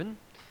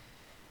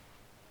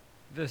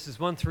verses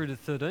 1 through to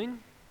 13,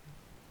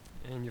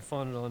 and you'll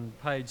find it on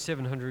page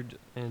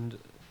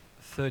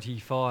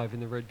 735 in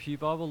the Red Pew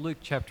Bible, Luke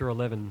chapter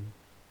 11.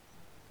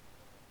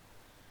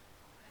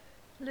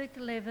 Luke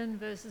 11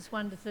 verses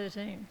 1 to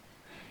 13.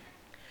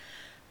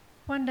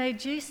 One day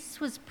Jesus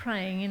was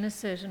praying in a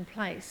certain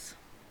place.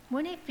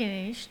 When he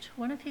finished,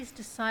 one of his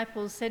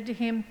disciples said to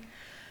him,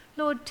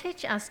 "Lord,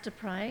 teach us to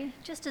pray,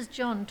 just as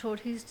John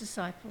taught his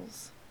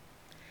disciples."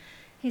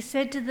 He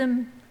said to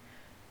them,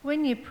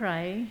 "When you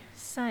pray,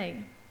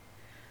 say,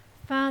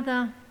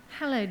 'Father,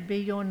 hallowed be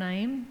your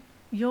name,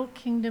 your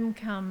kingdom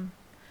come.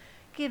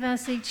 Give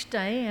us each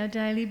day our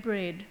daily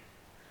bread.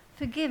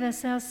 Forgive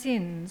us our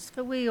sins,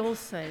 for we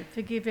also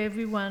forgive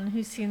everyone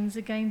who sins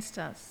against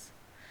us.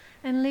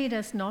 And lead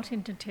us not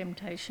into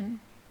temptation.'"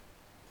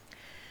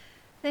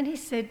 Then he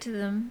said to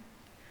them,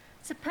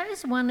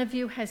 "Suppose one of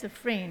you has a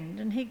friend,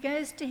 and he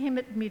goes to him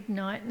at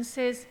midnight and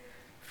says,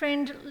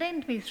 'Friend,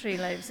 lend me 3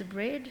 loaves of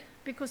bread,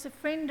 because a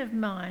friend of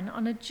mine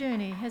on a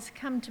journey has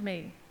come to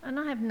me, and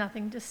I have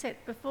nothing to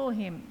set before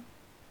him.'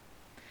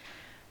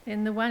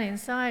 Then the one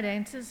inside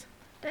answers,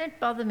 'Don't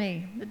bother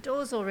me. The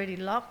door's already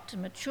locked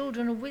and my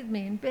children are with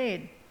me in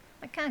bed.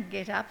 I can't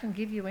get up and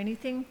give you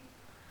anything.'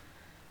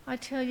 I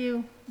tell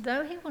you,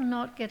 though he will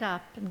not get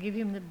up and give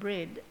him the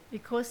bread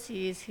because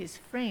he is his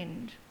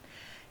friend,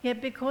 yet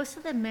because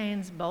of the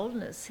man's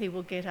boldness he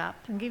will get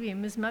up and give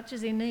him as much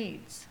as he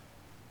needs.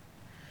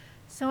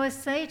 So I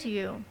say to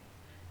you,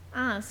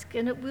 ask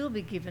and it will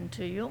be given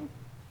to you.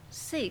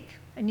 Seek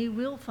and you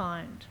will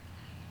find.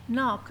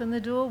 Knock and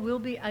the door will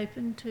be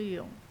opened to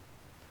you.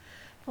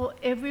 For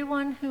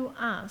everyone who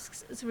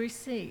asks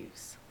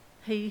receives.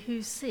 He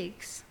who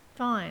seeks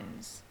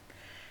finds.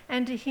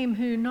 And to him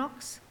who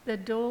knocks, the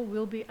door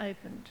will be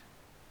opened.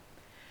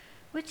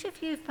 Which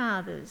of you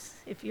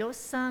fathers, if your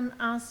son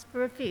asks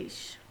for a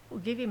fish, will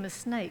give him a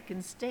snake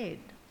instead?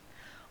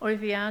 Or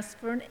if he asks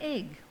for an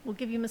egg, will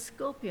give him a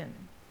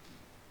scorpion?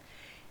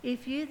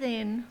 If you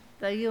then,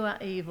 though you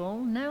are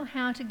evil, know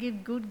how to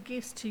give good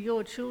gifts to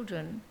your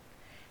children,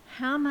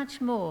 how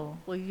much more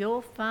will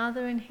your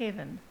Father in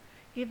heaven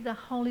give the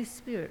Holy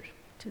Spirit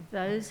to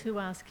those who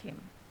ask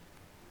him?"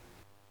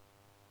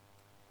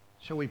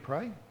 Shall we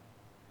pray?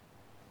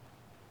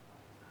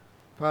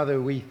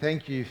 Father, we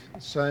thank you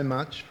so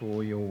much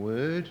for your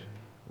word.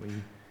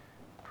 We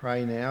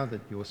pray now that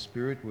your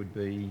Spirit would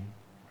be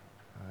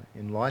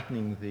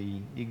enlightening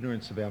the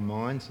ignorance of our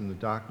minds and the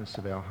darkness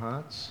of our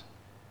hearts,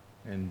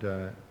 and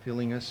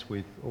filling us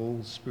with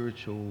all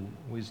spiritual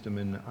wisdom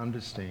and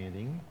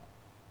understanding,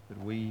 that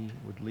we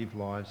would live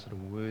lives that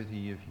are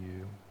worthy of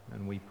you.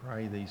 And we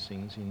pray these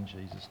things in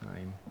Jesus'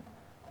 name.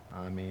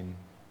 Amen.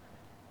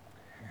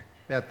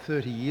 About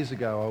 30 years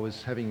ago, I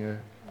was having a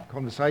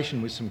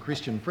conversation with some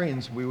Christian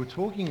friends. We were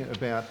talking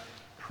about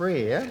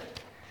prayer,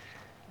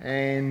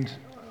 and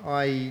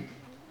I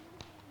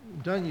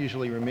don't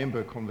usually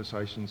remember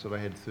conversations that I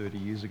had 30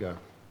 years ago.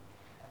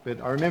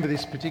 But I remember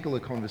this particular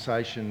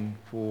conversation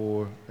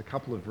for a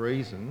couple of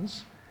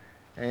reasons.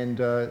 And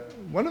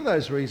one of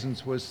those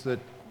reasons was that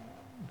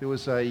there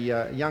was a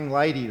young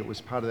lady that was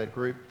part of that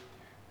group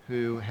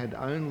who had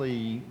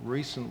only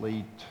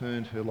recently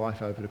turned her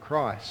life over to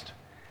Christ.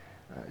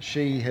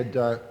 She'd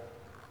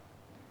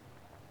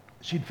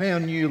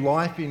found new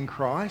life in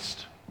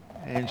Christ,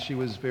 and she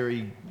was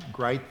very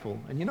grateful.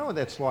 And you know what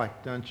that's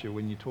like, don't you,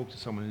 when you talk to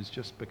someone who's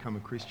just become a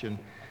Christian?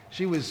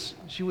 She was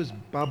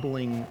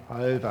bubbling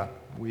over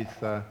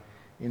with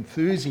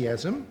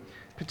enthusiasm,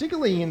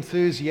 particularly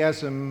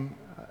enthusiasm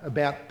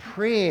about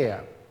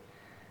prayer.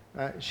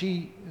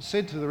 She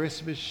said to the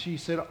rest of us, she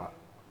said,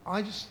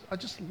 I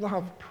just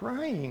love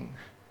praying.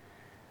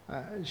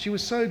 She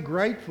was so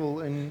grateful,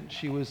 and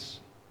she was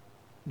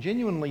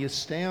genuinely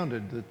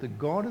astounded that the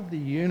God of the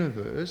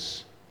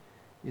universe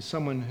is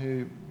someone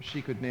who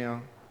she could now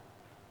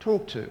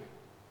talk to,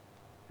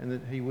 and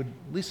that he would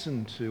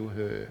listen to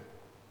her,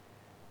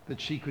 that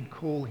she could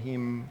call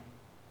him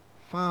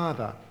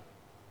Father,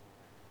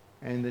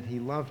 and that he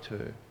loved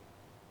her.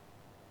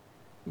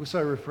 It was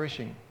so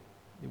refreshing.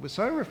 It was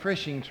so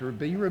refreshing to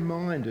be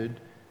reminded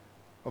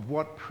of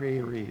what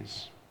prayer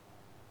is,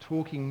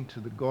 talking to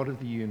the God of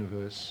the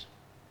universe,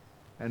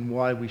 and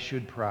why we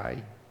should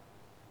pray,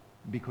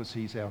 because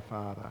he's our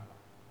Father.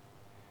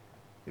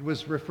 It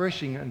was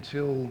refreshing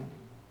until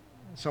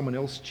someone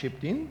else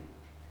chipped in,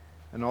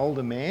 an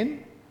older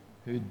man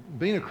who'd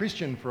been a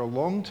Christian for a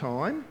long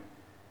time,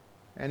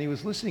 and he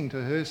was listening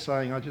to her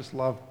saying, "I just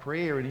love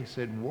prayer," and he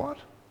said, "What?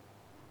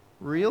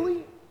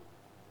 Really?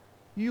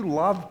 You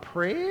love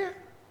prayer?"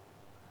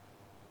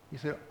 He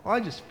said, "I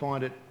just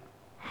find it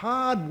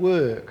hard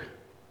work."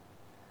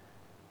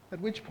 At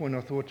which point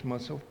I thought to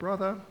myself,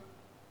 brother,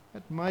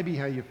 that may be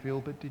how you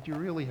feel, but did you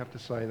really have to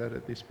say that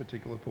at this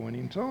particular point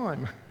in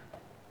time?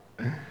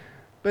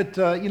 But,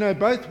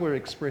 both were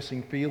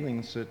expressing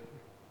feelings that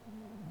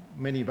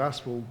many of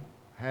us will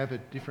have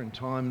at different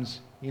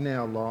times in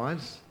our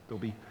lives. There'll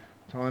be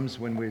times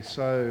when we're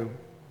so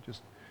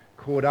just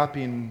caught up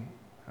in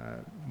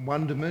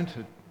wonderment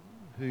at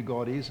who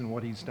God is and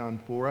what he's done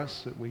for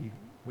us that we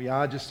we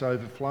are just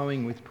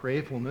overflowing with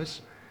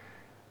prayerfulness,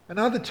 and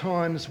other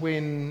times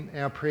when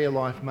our prayer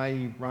life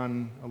may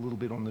run a little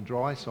bit on the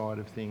dry side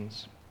of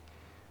things.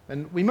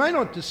 And we may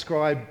not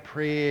describe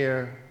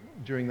prayer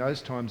during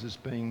those times as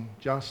being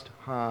just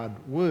hard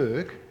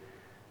work,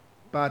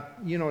 but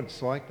you know,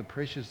 it's like the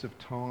pressures of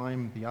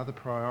time, the other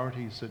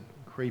priorities that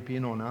creep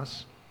in on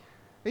us.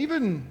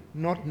 Even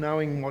not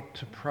knowing what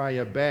to pray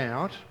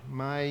about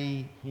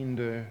may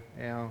hinder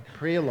our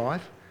prayer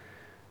life.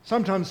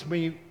 Sometimes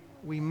we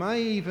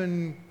may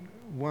even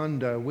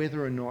wonder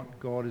whether or not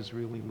God is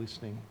really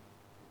listening.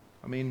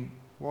 I mean,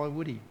 why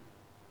would he?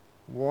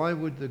 Why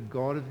would the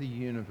God of the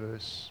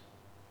universe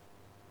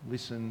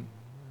listen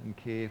and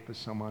care for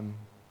someone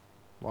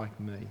like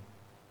me?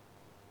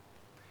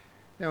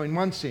 Now, in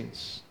one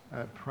sense,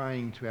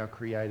 praying to our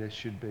Creator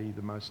should be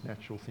the most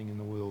natural thing in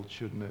the world,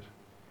 shouldn't it?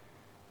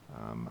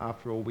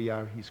 After all, we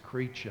are his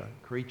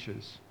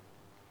creatures.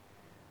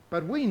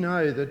 But we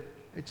know that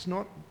it's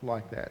not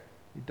like that.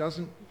 It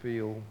doesn't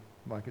feel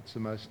like it's the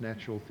most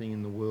natural thing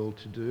in the world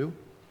to do.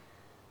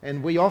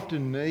 And we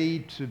often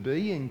need to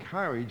be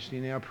encouraged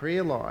in our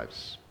prayer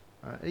lives,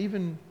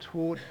 even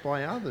taught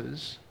by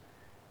others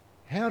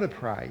how to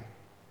pray.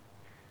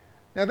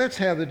 Now that's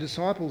how the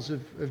disciples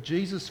of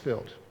Jesus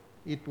felt.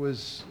 It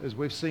was, as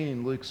we've seen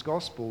in Luke's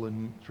Gospel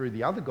and through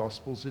the other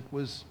Gospels, it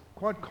was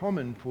quite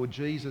common for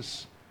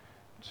Jesus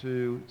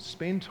to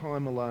spend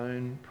time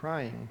alone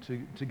praying,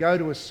 to go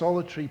to a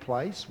solitary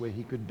place where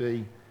he could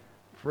be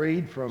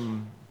freed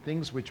from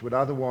things which would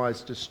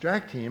otherwise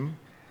distract him,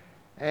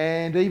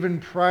 and even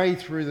pray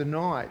through the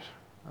night,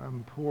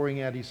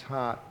 pouring out his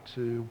heart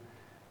to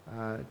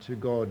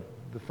God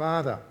the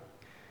Father.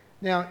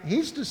 Now,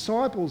 his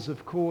disciples,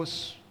 of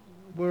course,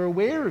 were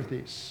aware of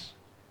this.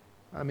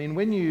 I mean,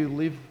 when you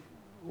live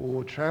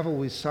or travel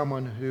with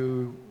someone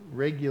who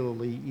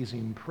regularly is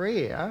in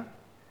prayer,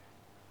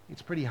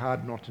 it's pretty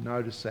hard not to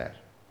notice that.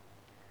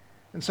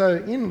 And so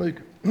in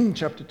Luke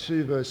chapter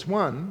 2 verse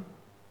 1,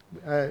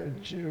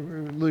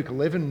 Luke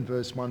 11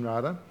 verse 1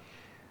 rather,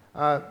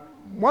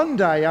 one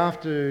day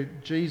after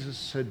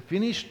Jesus had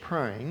finished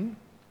praying,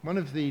 one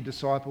of the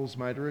disciples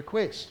made a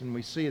request, and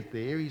we see it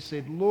there. He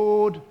said,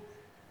 "Lord,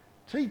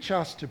 teach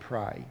us to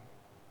pray,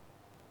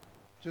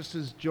 just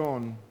as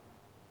John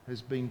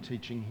has been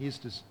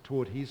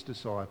taught his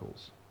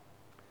disciples."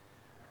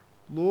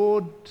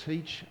 Lord,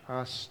 teach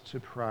us to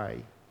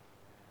pray.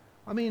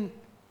 I mean,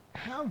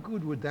 how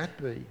good would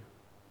that be?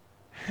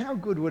 How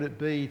good would it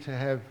be to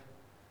have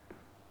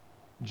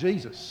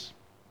Jesus,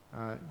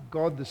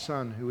 God the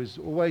Son, who has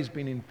always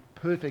been in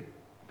perfect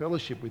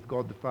fellowship with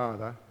God the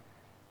Father?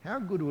 How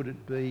good would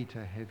it be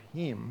to have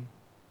him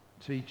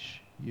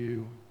teach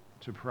you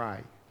to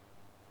pray?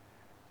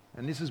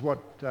 And this is what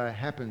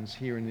happens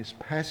here in this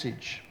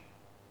passage.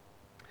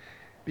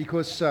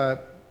 Because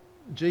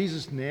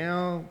Jesus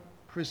now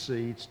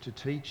proceeds to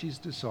teach his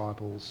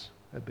disciples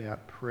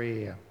about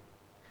prayer.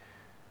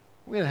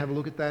 We're going to have a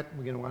look at that.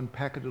 We're going to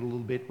unpack it a little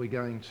bit. We're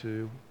going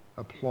to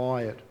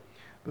apply it.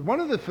 But one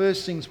of the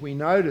first things we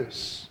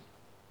notice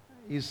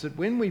is that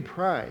when we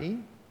pray,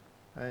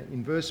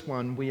 in verse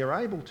 1, we are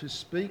able to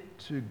speak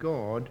to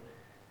God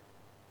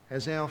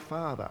as our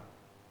Father.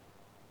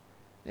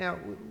 Now,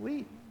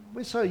 we're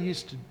so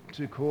used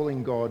to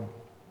calling God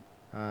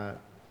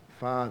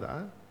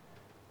Father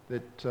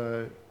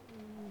that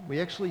we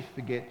actually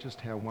forget just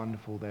how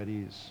wonderful that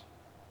is.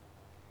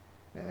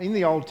 In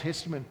the Old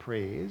Testament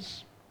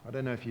prayers, I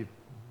don't know if you've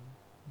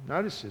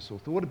noticed this or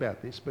thought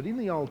about this, but in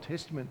the Old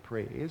Testament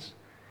prayers,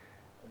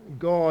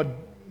 God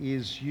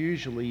is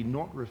usually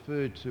not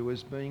referred to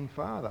as being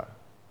Father.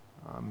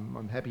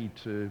 I'm happy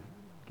to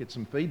get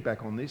some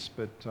feedback on this,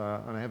 but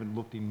and I haven't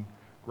looked in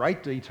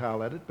great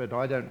detail at it, but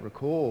I don't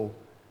recall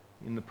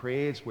in the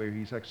prayers where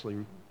he's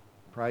actually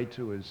prayed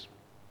to as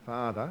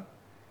Father.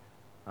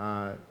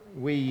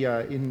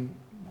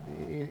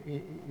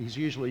 He's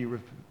usually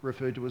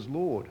referred to as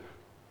Lord,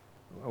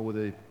 or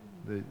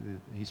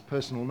his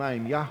personal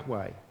name,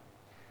 Yahweh.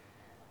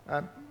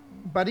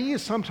 But he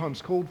is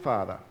sometimes called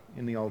Father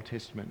in the Old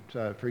Testament.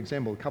 For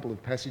example, a couple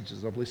of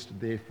passages I've listed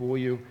there for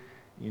you.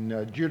 In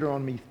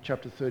Deuteronomy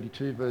chapter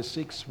 32, verse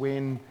 6,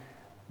 when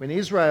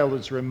Israel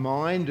is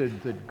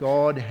reminded that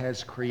God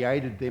has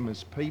created them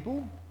as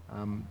people,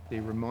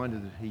 they're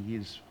reminded that he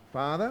is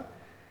Father.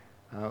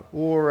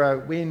 Or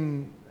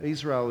when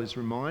Israel is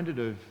reminded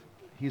of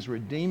his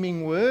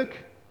redeeming work,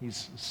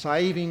 his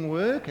saving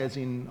work, as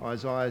in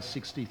Isaiah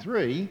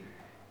 63,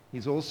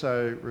 he's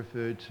also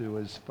referred to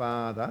as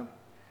Father.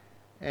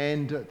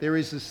 And there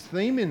is this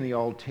theme in the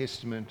Old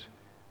Testament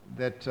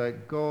that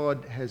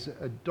God has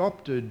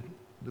adopted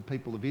the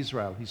people of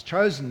Israel. He's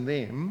chosen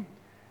them,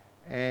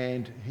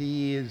 and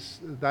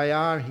they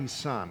are his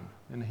son,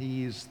 and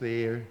he is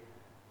their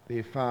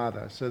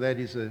father. So that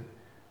is a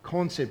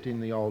concept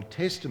in the Old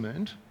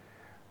Testament.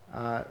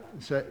 And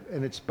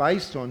it's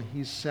based on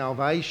his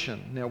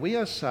salvation. Now, we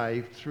are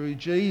saved through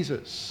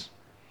Jesus.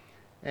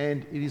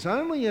 And it is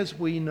only as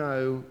we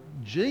know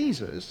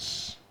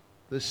Jesus,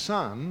 the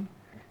Son,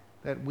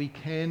 that we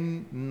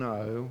can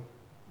know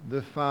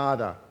the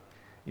Father.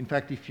 In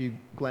fact, if you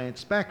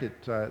glance back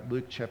at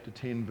Luke chapter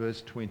 10,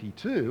 verse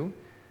 22,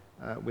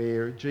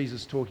 where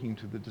Jesus talking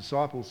to the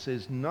disciples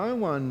says, no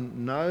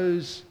one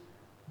knows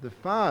the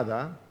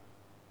Father,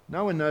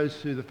 no one knows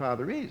who the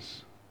Father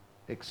is,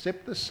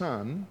 except the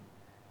Son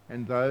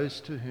and those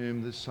to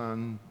whom the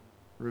Son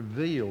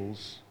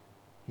reveals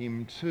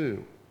him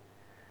to.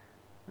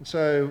 And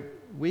so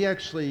we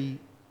actually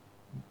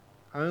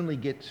only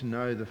get to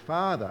know the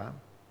Father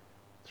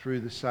through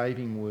the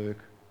saving work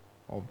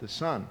of the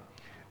Son.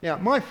 Now,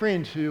 my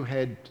friend who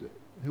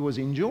was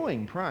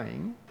enjoying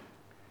praying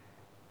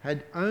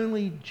had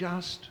only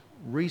just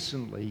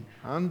recently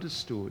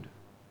understood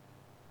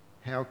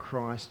how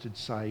Christ had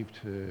saved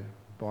her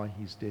by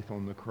his death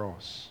on the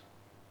cross.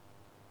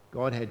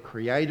 God had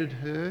created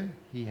her,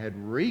 he had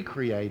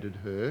recreated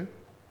her,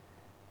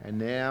 and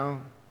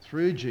now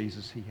through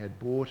Jesus he had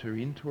brought her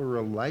into a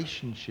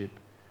relationship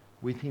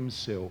with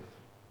himself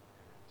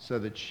so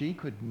that she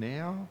could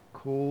now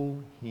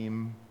call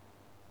him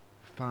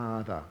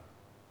Father,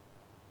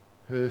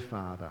 her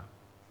Father.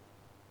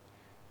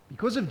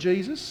 Because of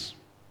Jesus,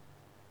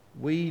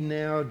 we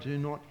now do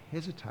not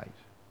hesitate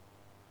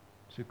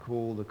to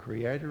call the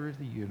Creator of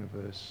the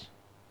universe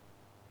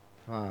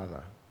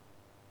Father.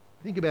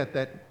 Think about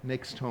that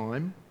next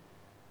time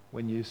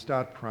when you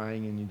start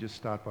praying and you just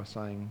start by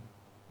saying,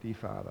 Dear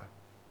Father,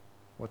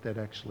 what that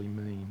actually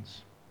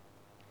means.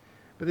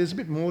 But there's a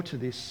bit more to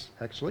this,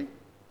 actually.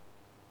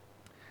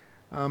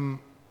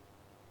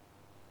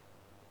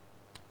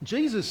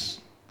 Jesus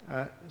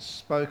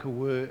spoke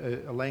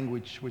a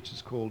language which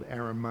is called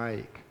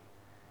Aramaic.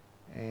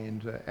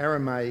 And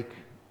Aramaic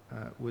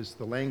was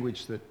the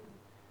language that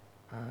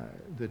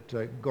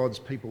God's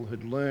people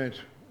had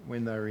learnt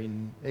when they were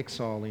in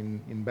exile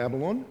in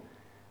Babylon.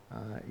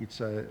 It's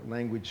a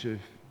language of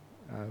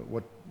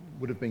what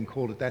would have been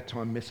called at that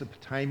time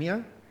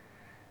Mesopotamia.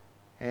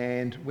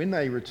 And when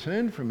they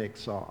returned from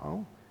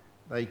exile,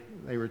 they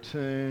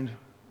returned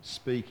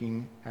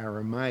speaking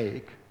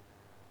Aramaic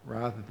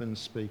rather than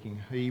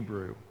speaking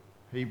Hebrew.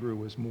 Hebrew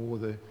was more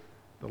the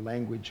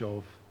language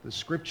of the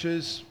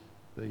scriptures.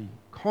 The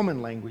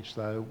common language,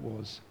 though,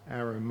 was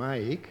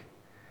Aramaic.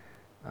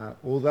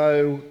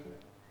 Although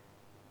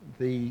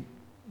the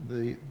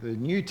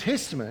New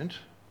Testament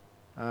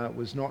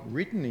was not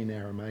written in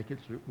Aramaic, it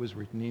was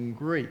written in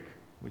Greek,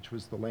 which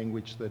was the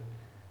language that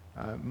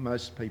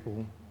most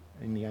people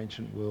in the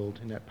ancient world,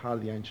 in that part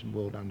of the ancient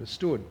world,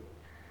 understood.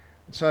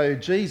 So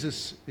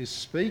Jesus is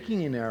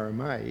speaking in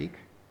Aramaic,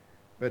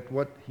 but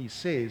what he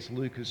says,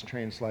 Luke has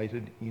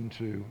translated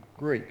into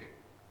Greek,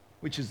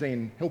 which is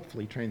then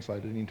helpfully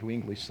translated into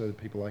English so that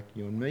people like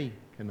you and me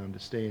can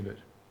understand it.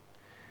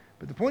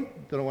 But the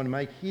point that I want to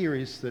make here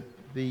is that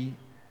the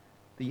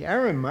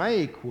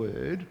Aramaic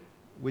word,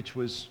 which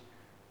was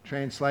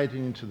translated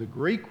into the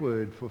Greek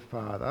word for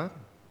father,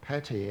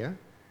 pater,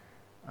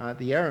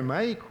 the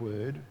Aramaic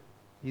word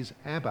is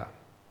Abba.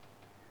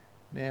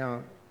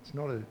 Now, it's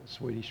not a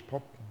Swedish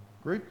pop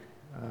group.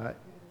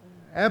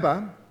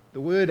 Abba,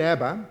 the word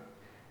Abba,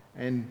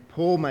 and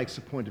Paul makes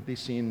a point of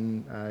this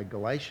in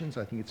Galatians,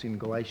 I think it's in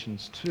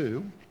Galatians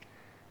 2,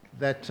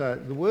 that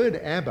the word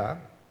Abba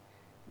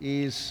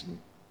is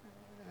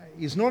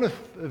not a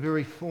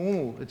very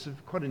formal, it's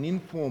quite an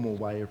informal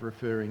way of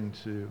referring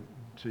to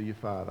your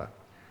father.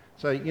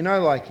 So, you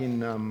know, like in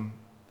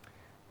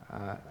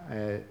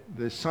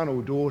the son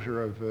or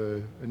daughter of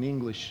an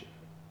English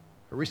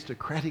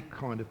aristocratic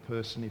kind of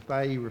person, if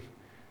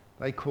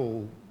they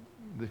call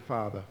the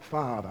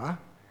father,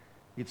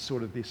 it's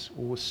sort of this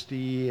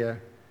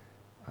austere,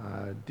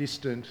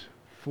 distant,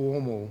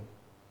 formal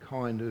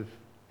kind of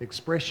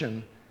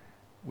expression,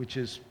 which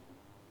is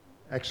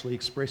actually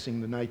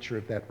expressing the nature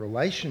of that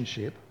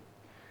relationship.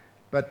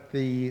 But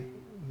the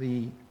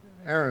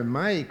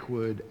Aramaic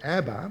word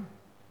Abba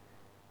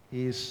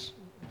is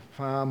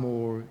far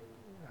more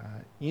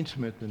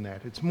intimate than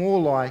that. It's more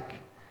like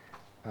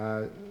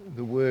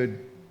the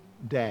word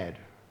dad.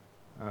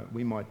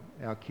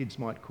 Our kids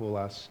might call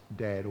us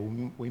dad, or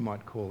we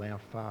might call our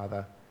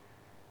father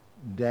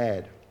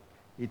dad.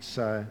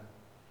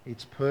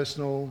 It's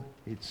personal,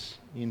 it's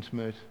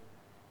intimate,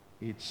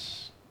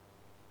 it's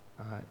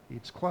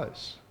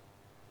close.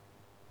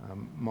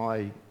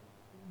 My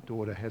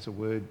daughter has a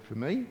word for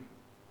me,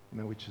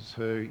 which is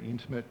her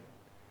intimate,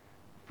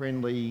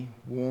 friendly,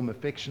 warm,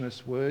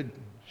 affectionate word.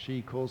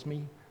 She calls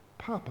me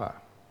Papa.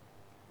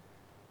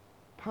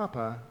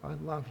 Papa, I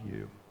love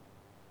you.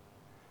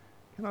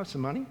 Can I have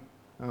some money?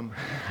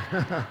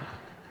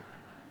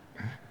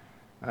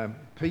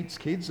 Pete's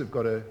kids have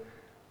got a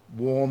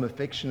warm,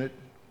 affectionate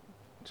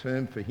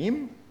term for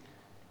him.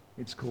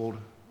 It's called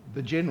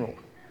the General.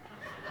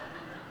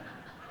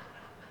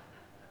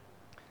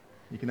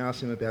 You can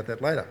ask him about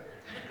that later.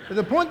 But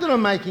the point that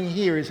I'm making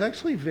here is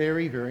actually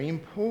very, very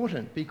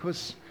important,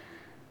 because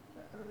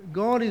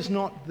God is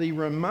not the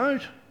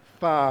remote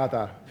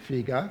father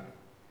figure.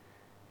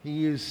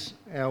 He is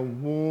our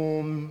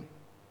warm,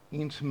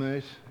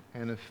 intimate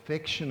and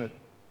affectionate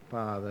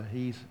father.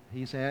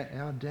 He's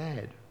our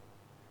dad.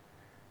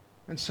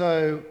 And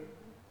so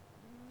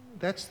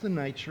that's the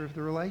nature of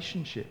the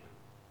relationship.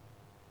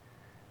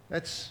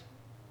 That's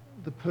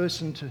the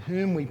person to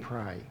whom we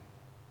pray.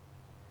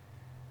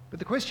 But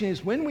the question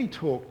is, when we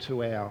talk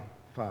to our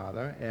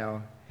Father,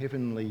 our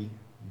heavenly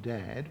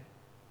Dad,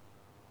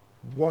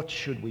 what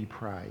should we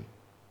pray?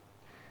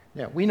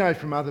 Now, we know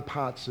from other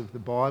parts of the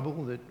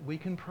Bible that we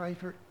can pray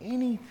for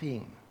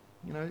anything.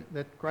 You know,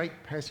 that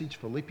great passage,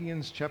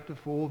 Philippians chapter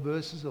 4,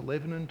 verses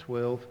 11 and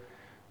 12.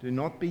 Do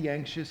not be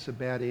anxious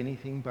about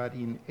anything, but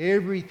in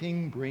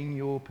everything bring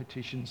your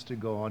petitions to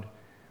God.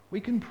 We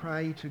can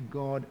pray to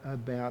God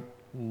about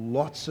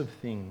lots of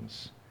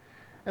things.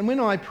 And when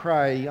I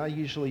pray, I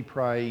usually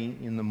pray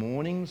in the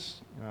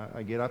mornings.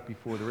 I get up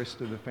before the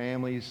rest of the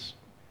family's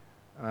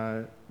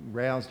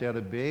roused out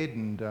of bed,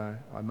 and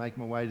I make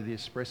my way to the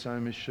espresso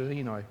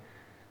machine. I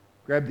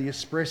grab the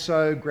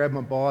espresso, grab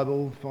my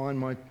Bible, find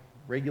my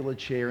regular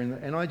chair,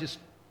 and I just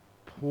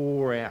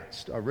pour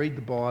out. I read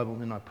the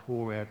Bible and I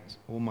pour out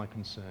all my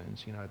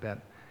concerns, you know, about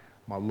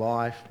my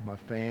life, my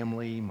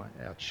family,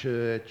 our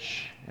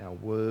church, our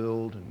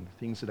world, and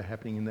things that are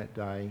happening in that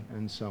day,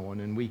 and so on.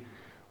 And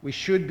we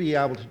should be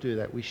able to do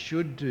that. We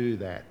should do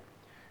that.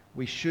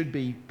 We should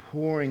be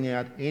pouring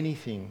out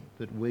anything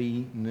that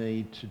we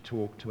need to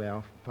talk to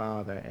our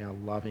Father, our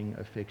loving,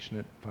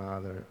 affectionate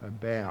Father,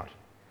 about.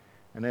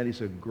 And that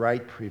is a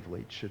great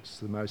privilege. It's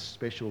the most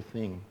special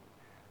thing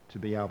to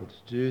be able to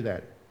do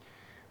that.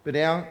 But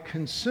our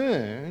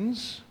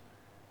concerns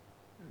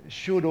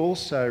should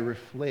also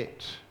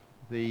reflect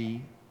the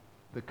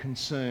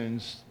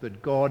concerns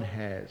that God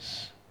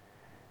has.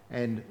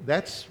 And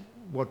that's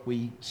what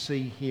we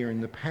see here in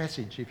the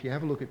passage. If you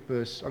have a look at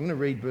I'm going to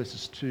read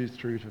verses 2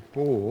 through to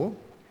 4,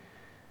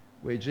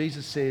 where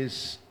Jesus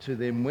says to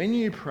them, when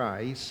you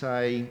pray,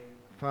 say,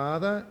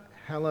 Father,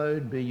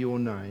 hallowed be your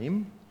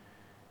name,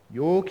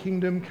 your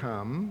kingdom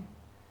come,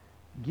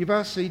 give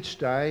us each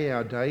day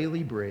our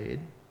daily bread,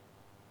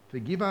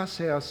 forgive us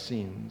our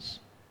sins,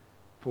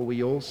 for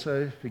we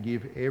also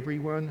forgive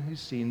everyone who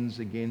sins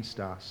against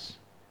us,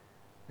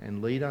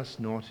 and lead us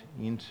not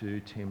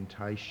into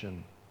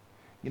temptation.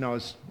 You know, I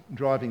was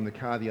driving the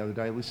car the other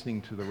day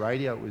listening to the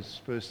radio. It was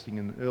first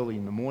thing early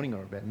in the morning,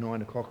 or about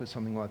 9 o'clock or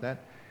something like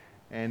that.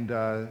 And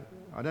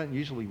I don't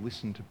usually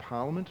listen to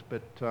Parliament,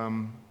 but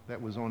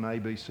that was on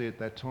ABC at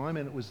that time.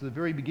 And it was the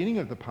very beginning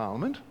of the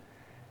Parliament.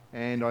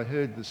 And I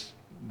heard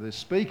the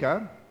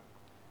speaker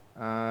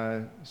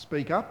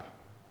speak up,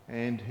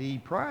 and he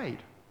prayed.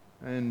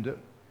 And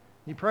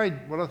he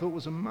prayed what I thought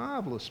was a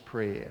marvellous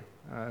prayer,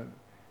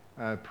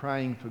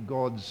 praying for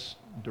God's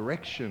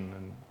direction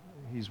and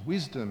his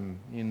wisdom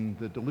in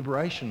the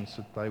deliberations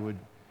that they would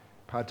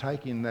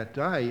partake in that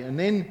day. And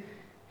then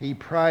he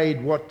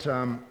prayed what's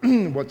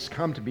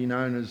come to be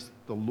known as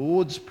the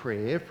Lord's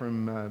Prayer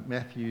from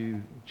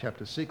Matthew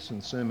chapter 6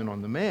 and Sermon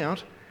on the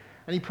Mount.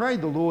 And he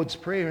prayed the Lord's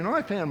Prayer, and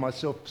I found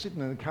myself sitting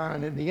in the car,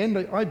 and at the end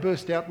I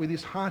burst out with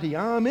this hearty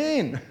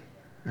Amen.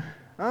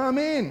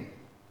 Amen.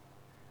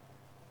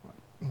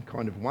 I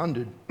kind of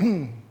wondered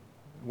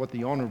what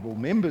the honourable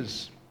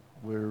members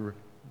were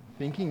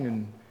thinking,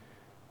 and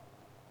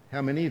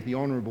how many of the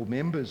honourable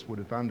members would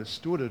have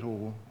understood it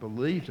or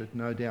believed it.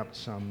 No doubt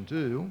some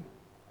do.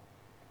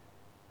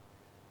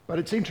 But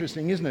it's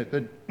interesting, isn't it,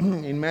 that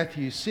in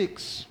Matthew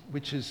 6,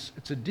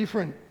 it's a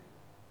different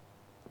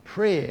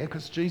prayer,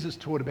 because Jesus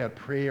taught about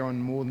prayer on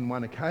more than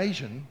one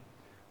occasion,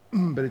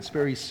 but it's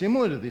very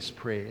similar to this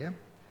prayer.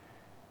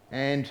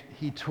 And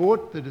he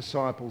taught the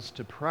disciples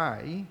to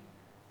pray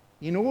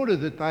in order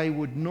that they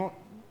would not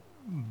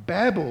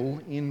babble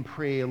in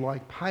prayer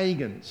like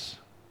pagans.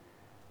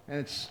 And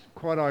it's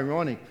quite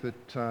ironic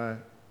that the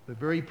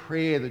very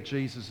prayer that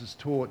Jesus has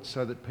taught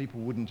so that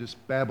people wouldn't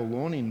just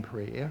babble on in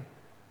prayer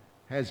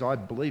has, I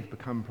believe,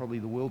 become probably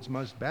the world's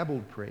most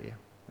babbled prayer,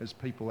 as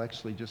people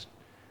actually just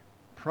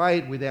pray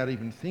it without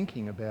even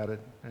thinking about it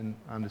and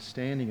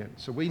understanding it.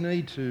 So we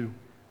need to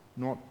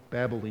not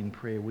babble in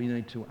prayer. We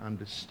need to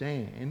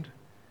understand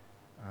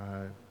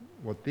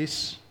what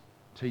this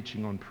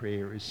teaching on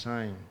prayer is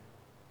saying.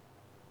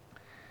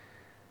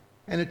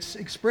 And it's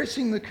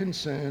expressing the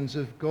concerns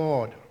of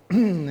God.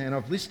 And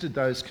I've listed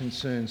those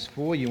concerns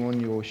for you on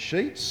your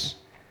sheets,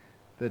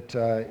 that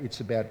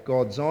it's about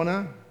God's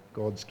honour,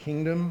 God's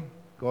kingdom,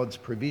 God's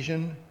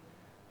provision,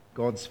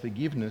 God's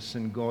forgiveness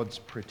and God's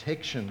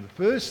protection.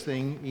 The first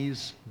thing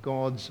is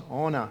God's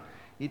honour.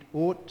 It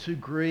ought to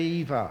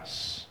grieve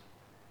us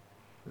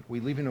that we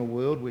live in a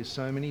world where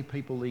so many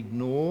people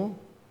ignore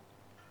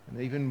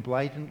and even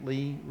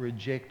blatantly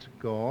reject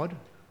God,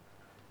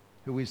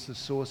 who is the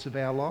source of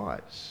our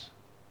lives.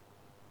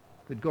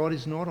 That God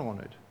is not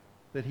honoured,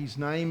 that his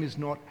name is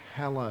not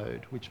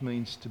hallowed, which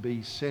means to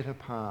be set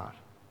apart,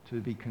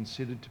 to be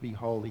considered to be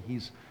holy.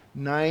 His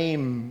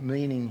name,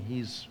 meaning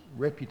his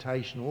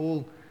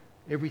reputation,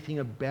 everything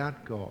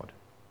about God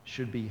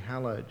should be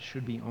hallowed,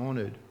 should be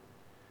honoured.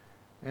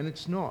 And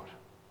it's not.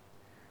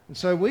 And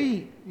so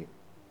we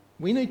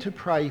need to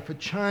pray for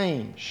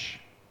change.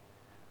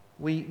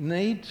 We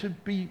need to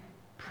be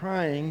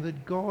praying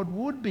that God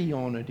would be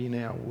honoured in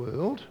our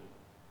world,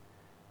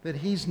 that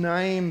his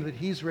name, that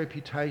his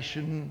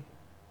reputation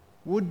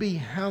would be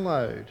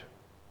hallowed.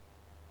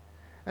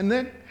 And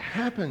that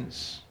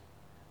happens.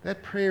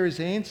 That prayer is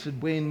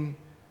answered when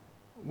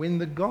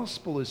the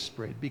gospel is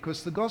spread,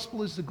 because the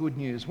gospel is the good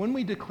news. When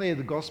we declare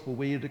the gospel,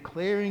 we are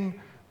declaring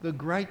the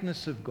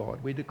greatness of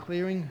God. We're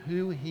declaring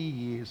who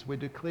he is. We're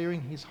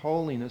declaring his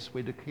holiness.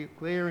 We're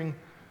declaring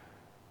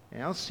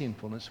our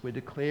sinfulness. We're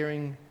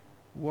declaring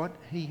what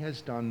he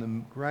has done,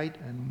 the great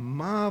and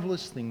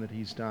marvellous thing that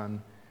he's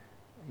done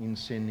in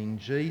sending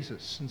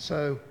Jesus. And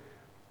so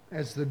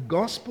as the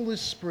gospel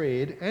is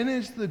spread and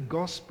as the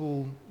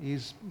gospel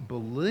is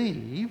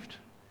believed,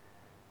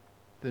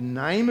 the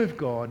name of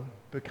God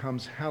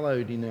becomes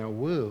hallowed in our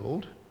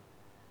world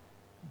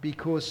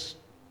because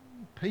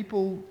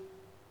people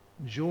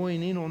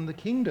join in on the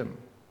kingdom.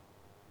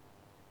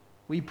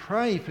 We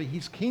pray for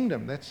his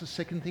kingdom. That's the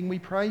second thing we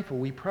pray for.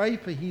 We pray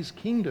for his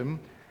kingdom,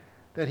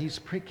 that his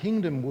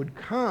kingdom would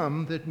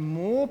come, that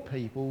more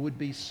people would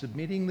be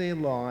submitting their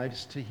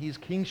lives to his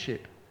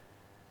kingship,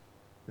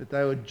 that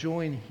they would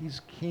join his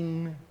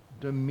king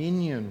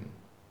dominion.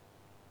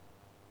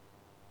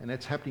 And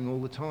that's happening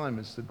all the time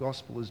as the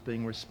gospel is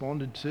being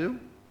responded to.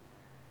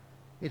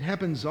 It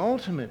happens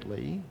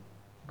ultimately,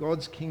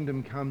 God's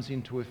kingdom comes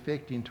into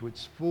effect, into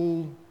its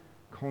full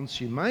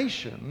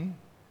consummation,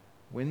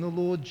 when the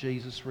Lord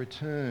Jesus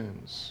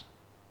returns.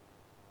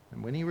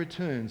 And when he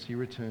returns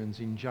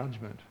in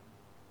judgment.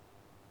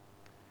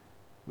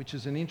 Which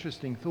is an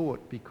interesting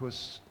thought,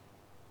 because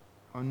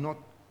I'm not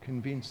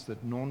convinced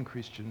that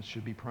non-Christians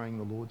should be praying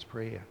the Lord's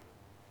Prayer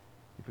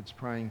if it's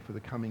praying for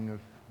the coming of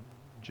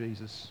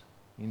Jesus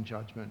in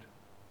judgment.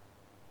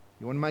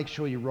 You want to make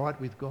sure you're right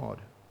with God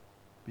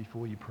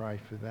before you pray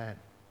for that.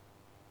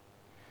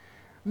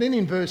 And then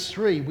in verse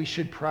 3, we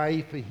should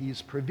pray for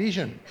his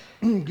provision.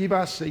 Give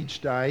us each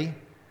day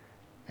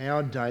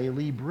our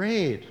daily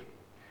bread.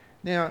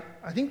 Now,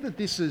 I think that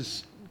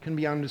this can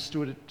be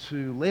understood at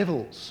two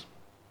levels.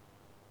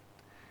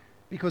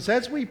 Because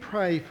as we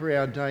pray for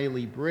our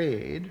daily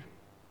bread,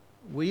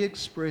 we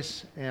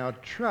express our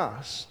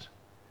trust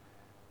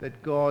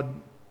that God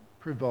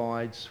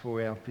provides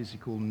for our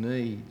physical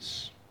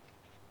needs.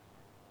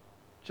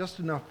 Just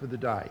enough for the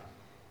day.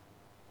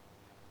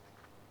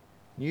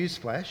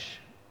 Newsflash,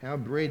 our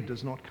bread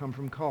does not come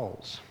from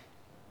Coles.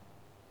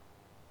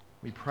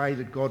 We pray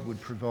that God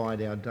would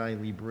provide our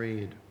daily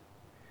bread.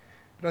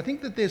 But I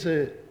think that there's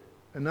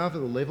another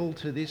level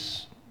to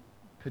this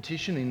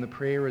petition in the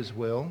prayer as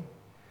well.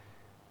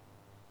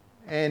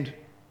 And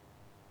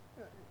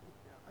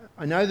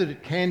I know that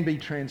it can be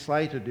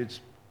translated,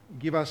 it's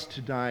give us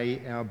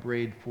today our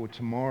bread for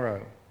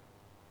tomorrow.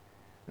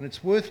 And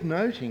it's worth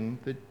noting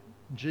that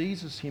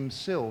Jesus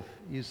himself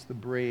is the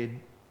bread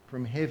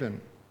from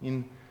heaven.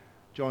 In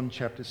John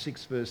chapter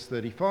 6 verse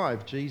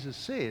 35, Jesus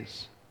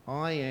says,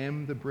 I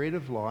am the bread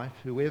of life.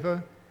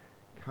 Whoever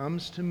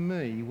comes to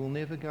me will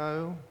never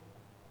go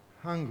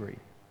hungry.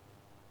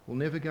 Will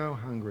never go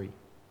hungry.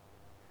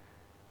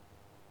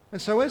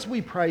 And so as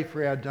we pray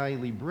for our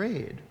daily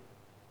bread,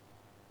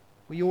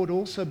 we ought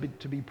also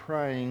to be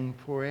praying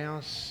for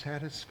our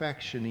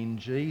satisfaction in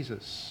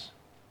Jesus.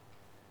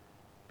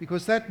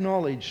 Because that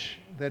knowledge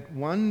that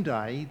one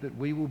day that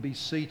we will be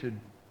seated,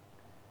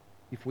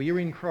 if we are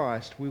in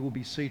Christ, we will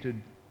be seated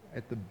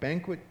at the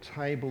banquet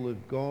table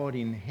of God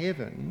in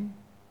heaven,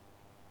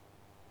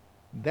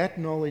 that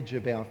knowledge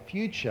of our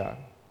future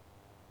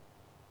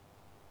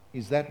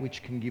is that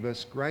which can give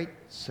us great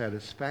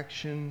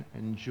satisfaction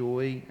and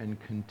joy and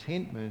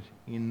contentment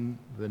in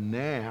the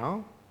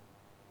now,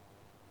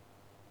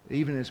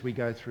 even as we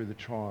go through the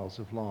trials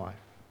of life.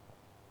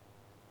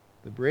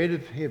 The bread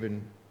of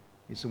heaven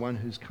is the one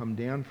who's come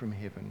down from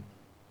heaven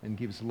and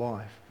gives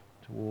life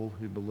to all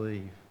who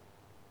believe.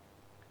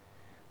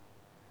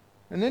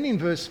 And then in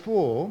verse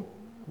 4,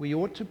 we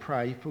ought to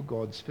pray for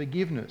God's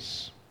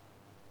forgiveness.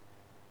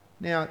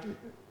 Now,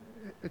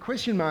 a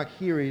question mark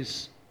here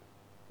is,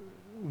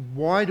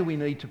 why do we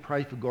need to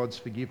pray for God's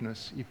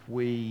forgiveness if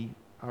we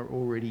are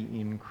already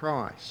in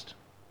Christ?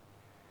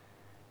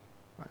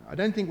 I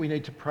don't think we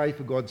need to pray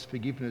for God's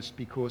forgiveness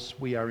because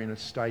we are in a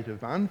state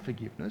of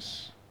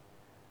unforgiveness,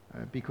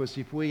 because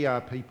if we are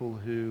people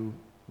who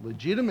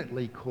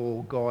legitimately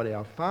call God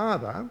our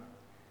Father,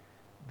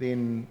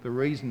 then the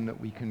reason that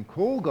we can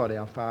call God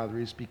our Father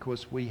is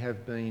because we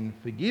have been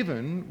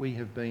forgiven, we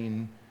have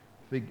been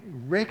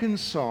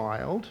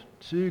reconciled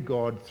to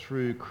God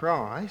through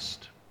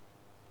Christ.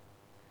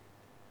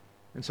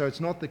 And so it's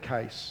not the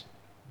case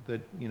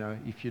that,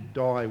 if you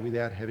die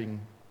without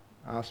having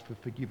asked for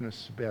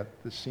forgiveness about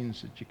the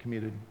sins that you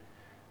committed,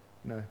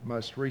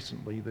 most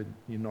recently, that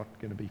you're not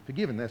going to be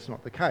forgiven. That's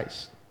not the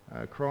case.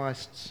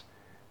 Christ's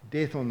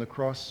death on the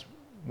cross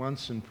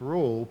once and for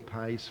all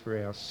pays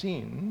for our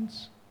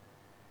sins.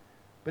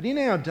 But in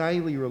our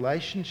daily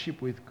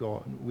relationship with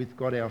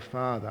God our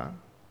Father,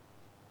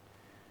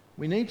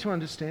 we need to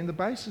understand the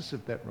basis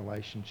of that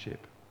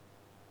relationship.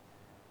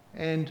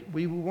 And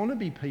we will want to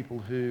be people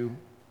who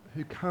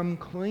come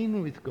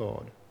clean with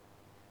God,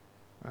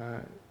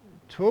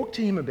 talk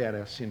to him about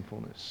our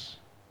sinfulness,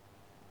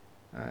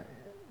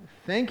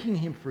 thanking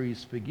him for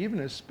his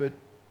forgiveness, but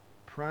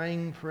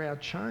praying for our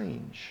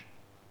change.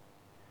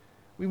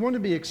 We want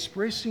to be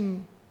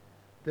expressing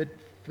that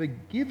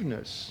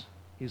forgiveness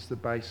is the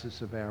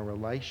basis of our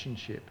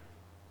relationship.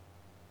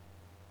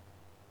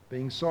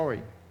 Being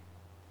sorry,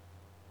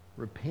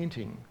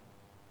 repenting,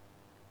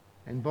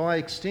 and by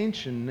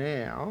extension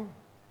now,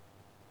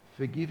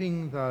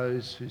 forgiving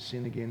those who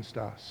sin against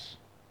us,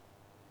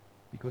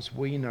 because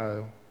we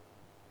know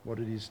what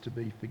it is to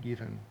be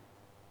forgiven.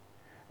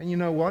 And you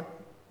know what?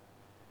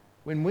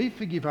 When we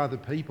forgive other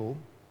people,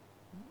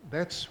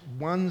 that's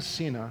one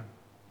sinner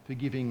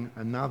forgiving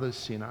another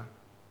sinner.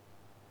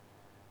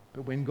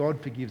 But when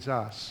God forgives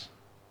us,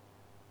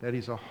 that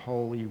is a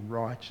holy,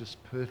 righteous,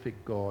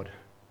 perfect God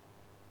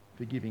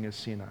forgiving a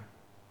sinner.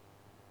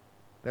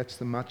 That's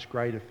the much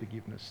greater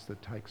forgiveness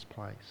that takes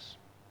place.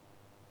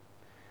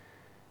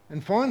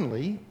 And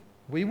finally,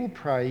 we will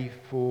pray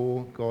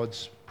for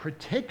God's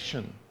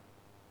protection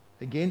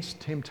against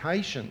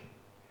temptation,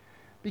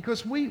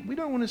 because we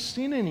don't want to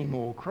sin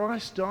anymore.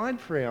 Christ died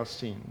for our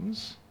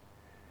sins,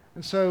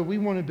 and so we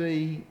want to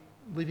be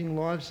living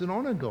lives that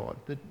honour God,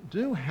 that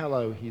do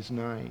hallow his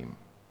name.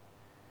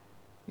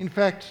 In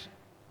fact,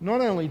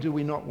 not only do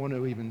we not want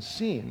to even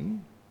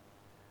sin,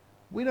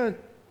 we don't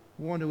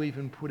want to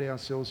even put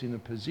ourselves in a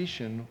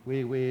position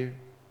where we're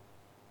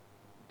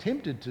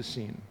tempted to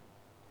sin.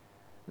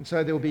 And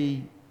so there'll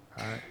be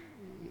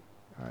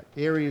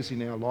areas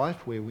in our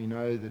life where we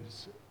know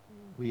that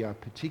we are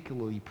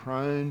particularly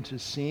prone to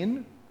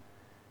sin,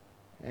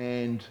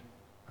 and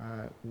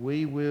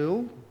we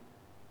will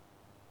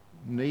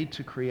need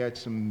to create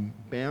some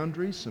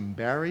boundaries, some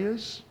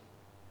barriers.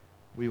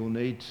 We will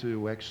need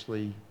to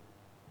actually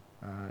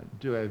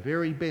do our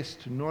very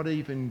best to not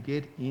even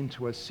get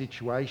into a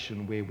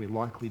situation where we're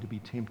likely to be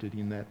tempted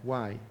in that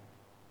way.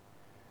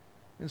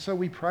 And so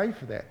we pray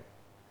for that.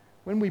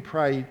 When we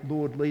pray,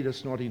 Lord, lead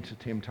us not into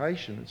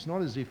temptation, it's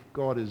not as if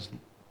God is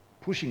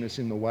pushing us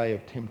in the way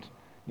of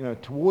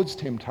towards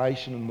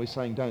temptation, and we're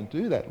saying, don't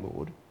do that,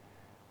 Lord.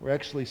 We're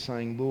actually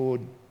saying,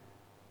 Lord,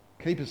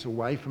 keep us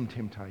away from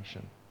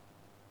temptation.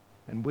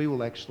 And we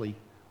will actually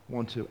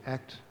want to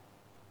act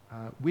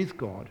with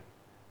God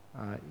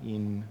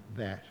in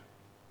that.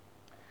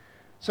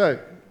 So,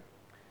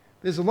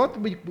 there's a lot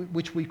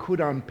which we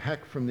could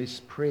unpack from this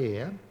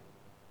prayer,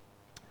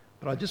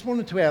 but I just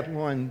wanted to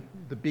outline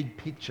the big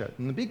picture.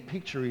 And the big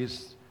picture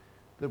is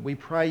that we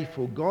pray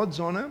for God's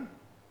honour,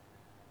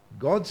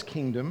 God's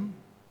kingdom,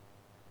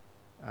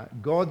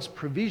 God's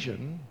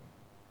provision,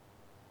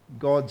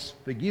 God's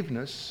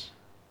forgiveness,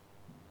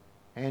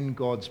 and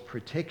God's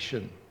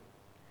protection.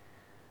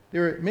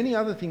 There are many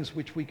other things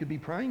which we could be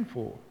praying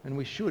for, and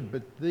we should,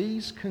 but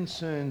these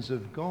concerns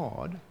of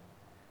God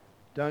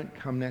don't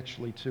come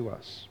naturally to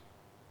us.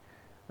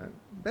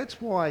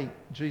 That's why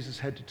Jesus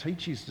had to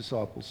teach his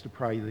disciples to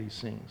pray these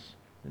things.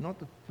 They're not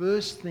the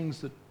first things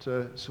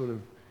that sort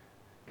of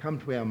come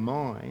to our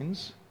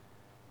minds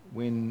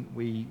when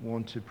we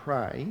want to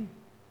pray,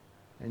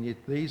 and yet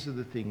these are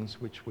the things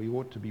which we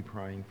ought to be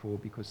praying for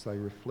because they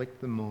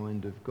reflect the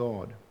mind of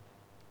God.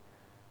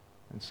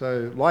 And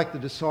so, like the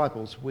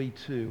disciples, we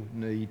too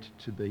need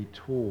to be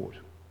taught.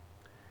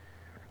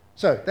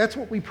 So, that's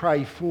what we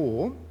pray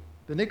for.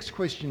 The next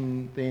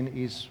question then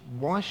is,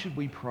 why should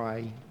we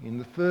pray in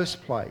the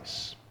first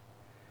place?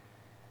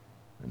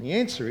 And the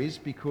answer is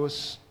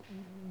because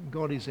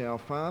God is our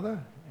Father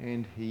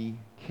and he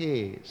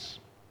cares.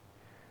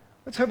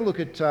 Let's have a look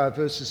at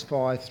verses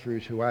 5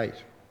 through to 8.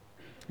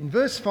 In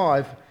verse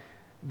 5,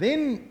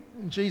 then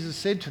Jesus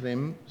said to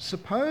them,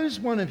 suppose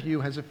one of you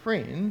has a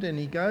friend and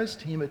he goes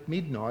to him at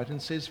midnight and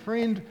says,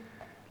 friend,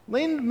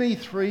 lend me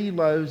 3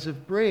 loaves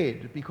of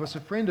bread because a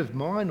friend of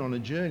mine on a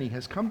journey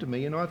has come to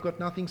me and I've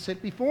got nothing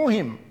set before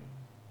him.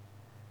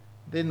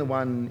 Then the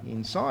one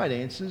inside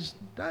answers,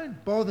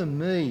 don't bother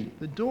me.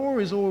 The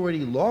door is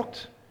already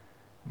locked.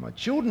 My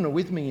children are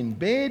with me in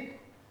bed.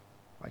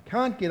 I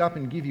can't get up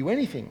and give you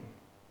anything.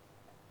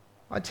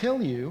 I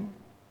tell you,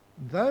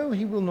 though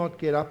he will not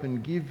get up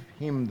and give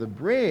him the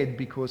bread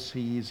because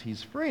he is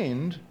his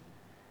friend,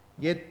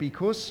 yet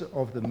because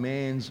of the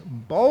man's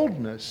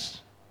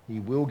boldness, he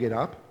will get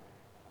up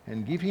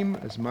and give him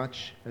as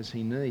much as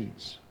he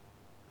needs.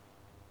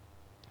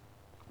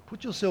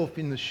 Put yourself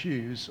in the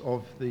shoes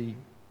of the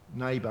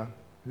neighbour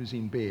who's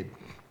in bed,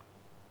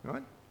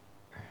 right?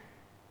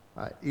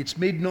 It's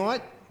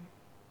midnight,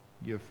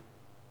 you've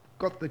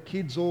got the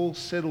kids all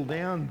settled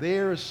down,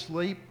 they're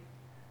asleep,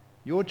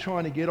 you're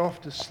trying to get off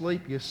to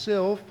sleep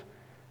yourself,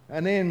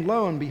 and then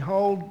lo and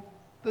behold,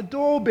 the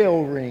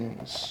doorbell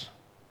rings.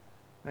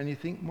 And you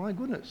think, my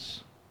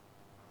goodness,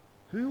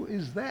 who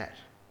is that?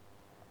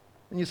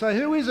 And you say,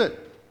 who is it?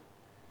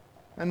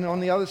 And on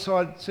the other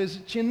side it says,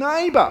 it's your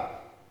neighbour.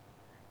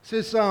 It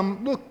says,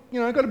 look,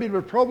 I've got a bit of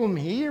a problem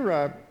here.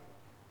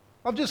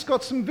 I've just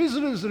got some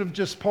visitors that have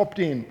just popped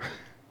in.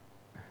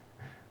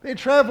 They're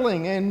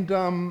travelling and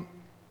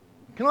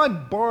can I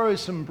borrow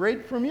some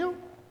bread from you?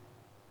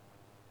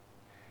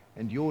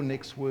 And your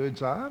next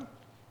words are,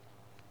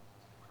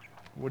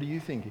 what are you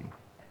thinking?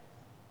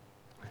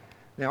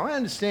 Now, I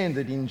understand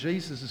that in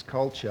Jesus'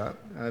 culture,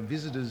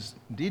 visitors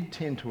did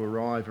tend to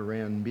arrive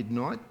around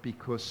midnight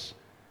because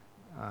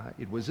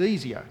it was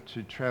easier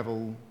to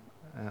travel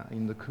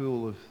in the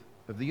cool of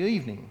the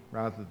evening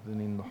rather than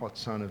in the hot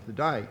sun of the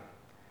day.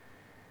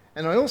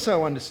 And I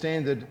also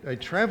understand that a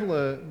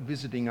traveller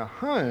visiting a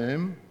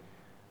home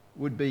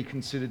would be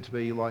considered to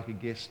be like a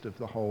guest of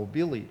the whole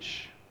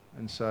village,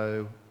 and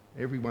so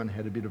everyone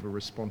had a bit of a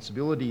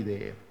responsibility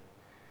there.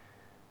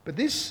 But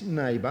this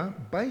neighbour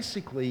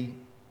basically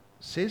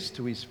says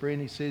to his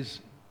friend, he says,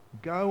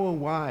 "Go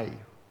away.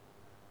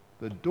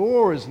 The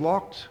door is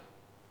locked.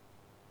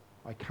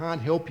 I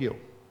can't help you."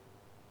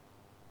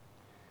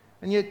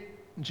 And yet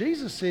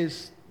Jesus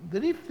says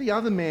that if the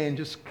other man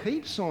just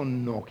keeps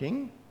on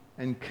knocking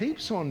and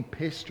keeps on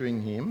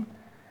pestering him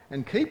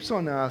and keeps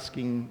on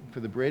asking for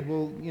the bread,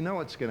 well, you know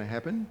what's going to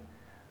happen.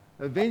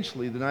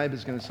 Eventually the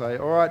neighbour's going to say,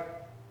 "All right,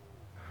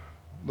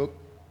 look,"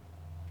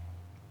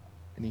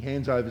 and he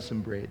hands over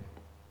some bread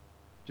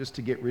just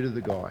to get rid of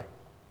the guy.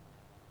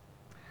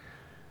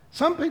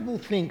 Some people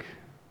think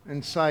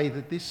and say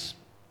that this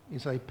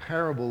is a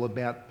parable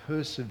about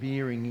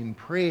persevering in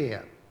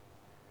prayer.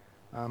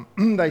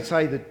 They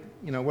say that,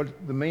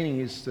 what the meaning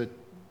is that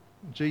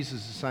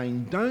Jesus is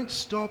saying, don't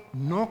stop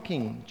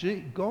knocking.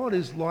 God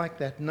is like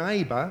that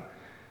neighbour.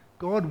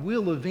 God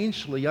will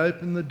eventually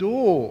open the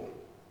door.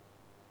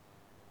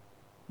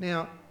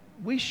 Now,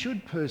 we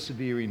should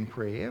persevere in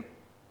prayer.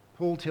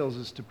 Paul tells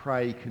us to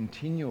pray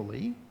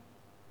continually,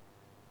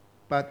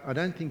 but I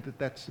don't think that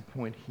that's the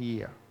point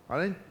here.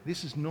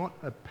 This is not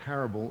a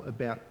parable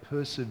about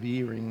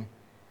persevering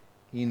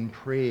in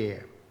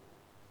prayer.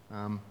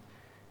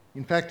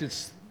 In fact,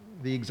 it's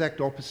the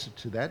exact opposite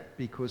to that,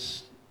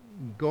 because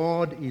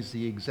God is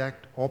the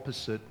exact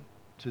opposite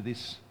to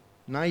this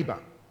neighbour.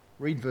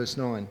 Read verse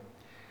 9.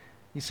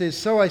 He says,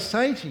 "So I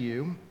say to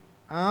you,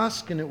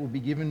 ask and it will be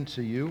given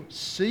to you,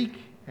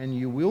 seek and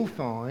you will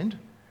find,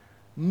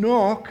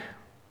 knock,"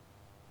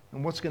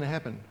 and what's going to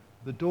happen?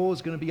 The door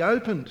is going to be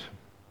opened.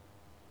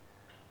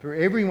 "For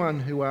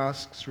everyone who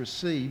asks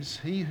receives,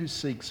 he who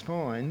seeks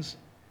finds,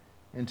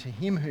 and to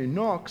him who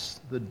knocks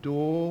the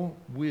door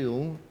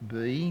will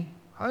be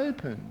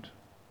opened."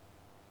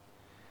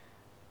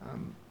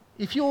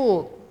 If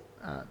your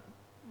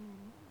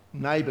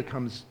neighbour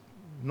comes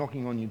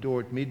knocking on your door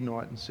at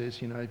midnight and says,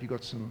 "Have you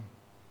got some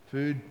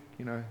food,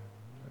 a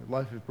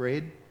loaf of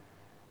bread?"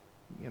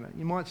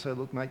 You might say,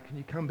 "Look, mate, can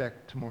you come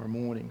back tomorrow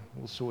morning?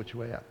 We'll sort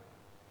you out."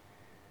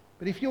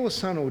 But if your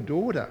son or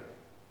daughter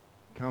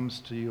comes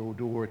to your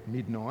door at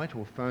midnight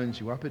or phones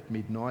you up at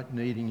midnight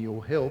needing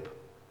your help,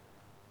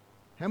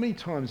 how many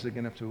times are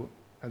they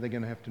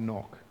going to have to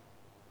knock?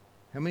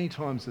 How many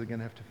times are they going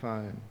to have to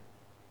phone?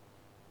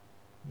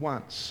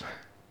 Once.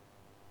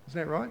 Isn't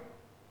that right?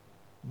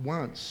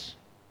 Once.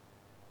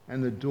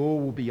 And the door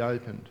will be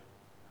opened.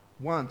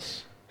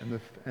 Once.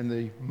 And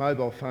the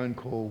mobile phone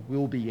call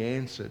will be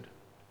answered,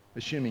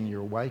 assuming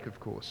you're awake,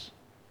 of course.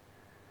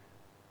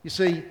 You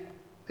see,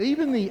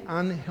 even the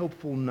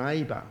unhelpful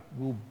neighbour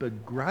will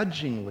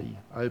begrudgingly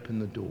open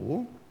the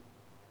door.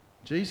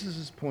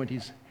 Jesus' point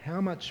is,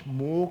 how much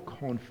more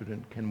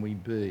confident can we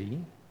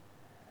be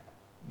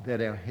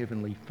that our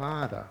Heavenly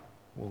Father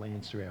will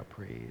answer our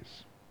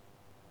prayers?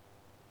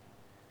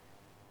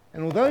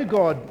 And although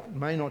God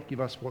may not give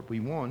us what we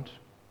want,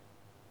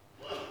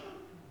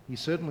 he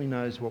certainly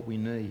knows what we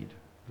need.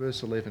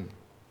 Verse 11.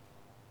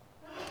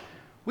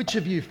 "Which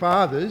of you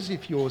fathers,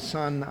 if your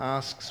son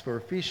asks for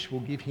a fish, will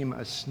give him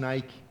a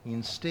snake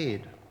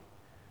instead?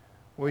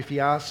 Or if he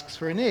asks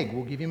for an egg,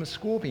 will give him a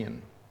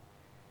scorpion?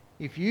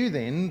 If you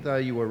then, though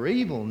you are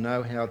evil,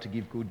 know how to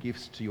give good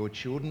gifts to your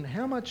children,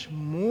 how much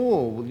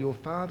more will your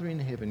Father in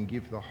heaven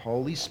give the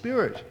Holy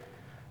Spirit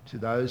to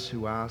those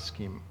who ask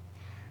him?"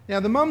 Now,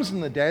 the mums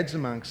and the dads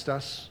amongst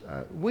us,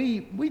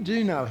 we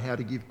do know how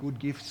to give good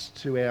gifts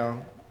to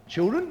our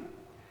children.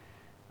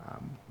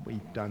 We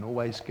don't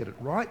always get it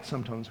right.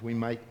 Sometimes we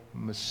make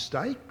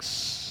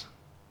mistakes.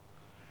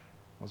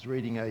 I was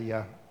reading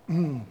a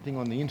thing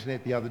on the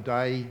internet the other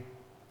day.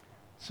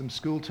 Some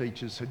school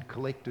teachers had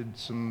collected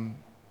some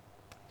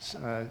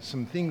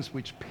things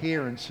which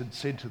parents had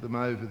said to them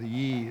over the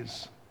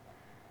years.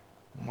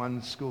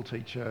 One school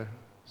teacher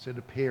said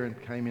a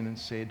parent came in and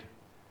said,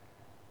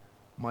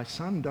 "My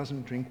son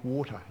doesn't drink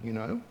water,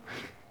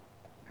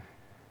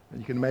 And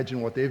you can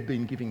imagine what they've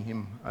been giving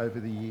him over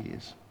the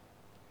years.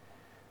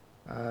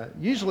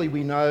 Usually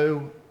we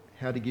know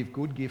how to give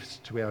good gifts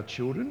to our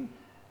children.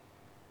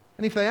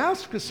 And if they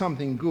ask for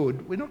something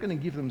good, we're not going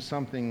to give them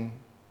something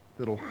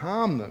that'll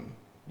harm them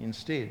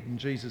instead. And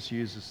Jesus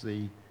uses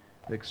the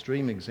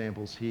extreme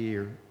examples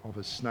here of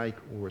a snake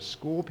or a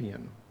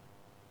scorpion.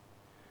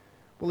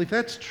 Well, if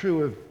that's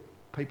true of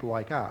people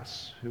like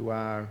us who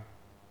are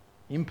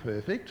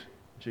imperfect,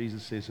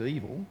 Jesus says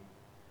evil,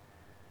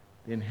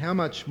 then how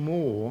much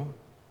more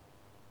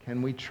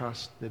can we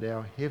trust that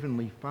our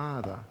Heavenly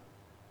Father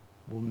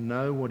will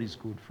know what is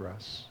good for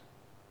us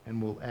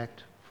and will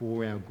act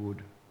for our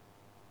good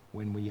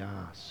when we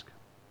ask?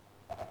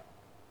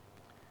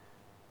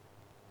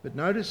 But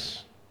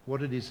notice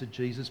what it is that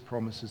Jesus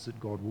promises that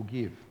God will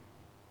give.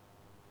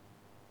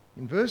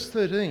 In verse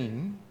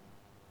 13,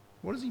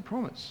 what does he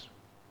promise?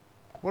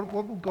 What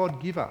will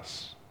God give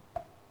us?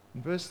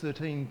 In verse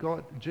 13,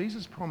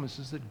 Jesus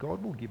promises that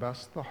God will give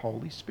us the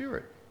Holy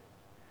Spirit.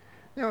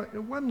 Now,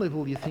 at one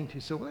level you think to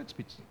yourself, well, that's a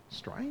bit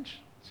strange.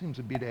 Seems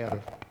a bit out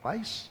of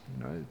place,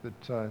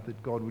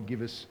 that God would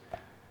give us.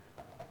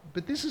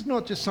 But this is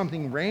not just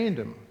something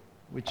random,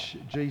 which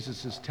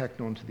Jesus has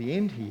tacked on to the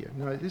end here.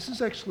 No, this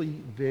is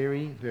actually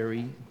very,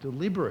 very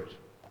deliberate.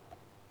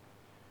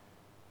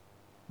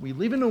 We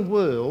live in a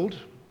world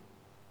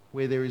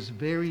where there is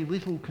very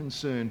little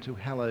concern to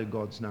hallow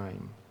God's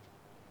name.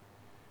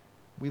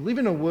 We live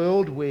in a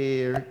world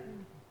where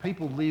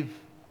people live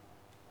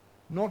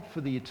not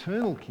for the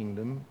eternal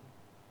kingdom,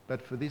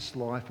 but for this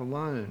life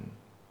alone.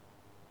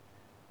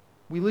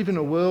 We live in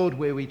a world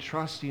where we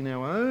trust in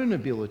our own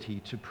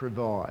ability to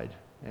provide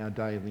our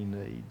daily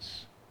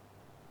needs.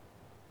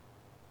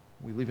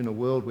 We live in a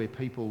world where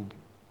people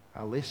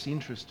are less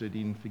interested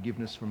in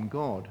forgiveness from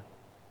God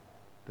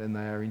than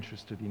they are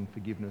interested in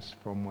forgiveness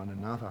from one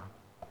another.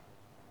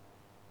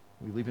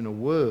 We live in a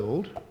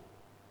world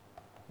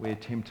where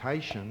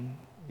temptation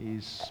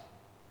is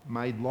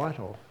made light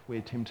of,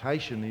 where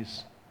temptation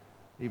is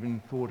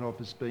even thought of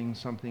as being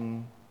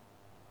something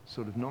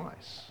sort of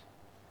nice,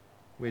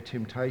 where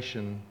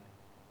temptation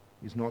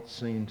is not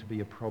seen to be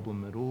a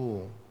problem at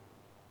all.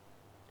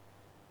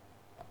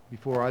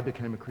 Before I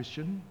became a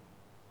Christian,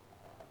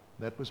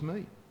 that was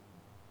me.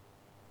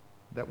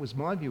 That was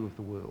my view of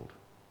the world.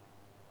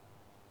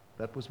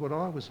 That was what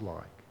I was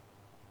like.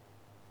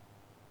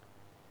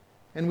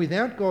 And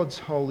without God's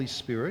Holy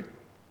Spirit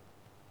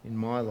in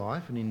my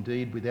life, and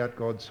indeed without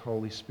God's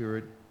Holy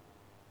Spirit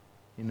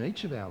in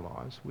each of our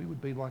lives, we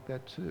would be like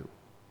that too.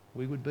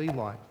 We would be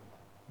like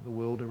the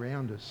world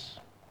around us.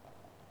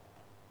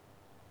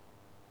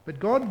 But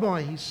God,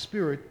 by his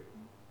Spirit,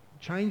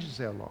 changes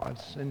our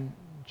lives and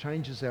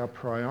changes our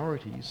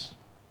priorities.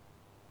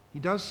 He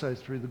does so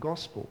through the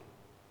gospel.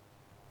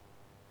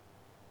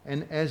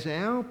 And as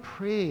our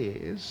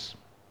prayers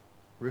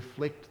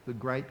reflect the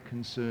great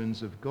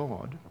concerns of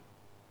God,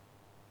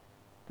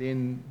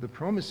 then the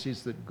promise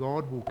is that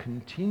God will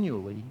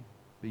continually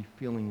be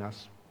filling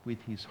us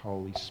with his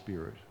Holy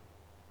Spirit,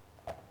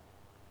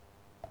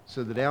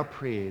 so that our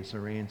prayers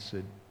are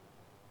answered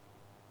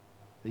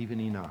even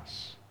in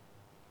us.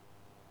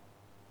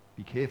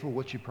 Be careful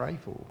what you pray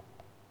for,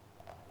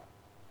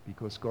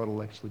 because God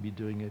will actually be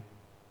doing it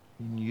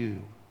in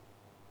you.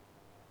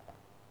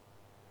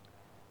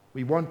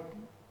 We want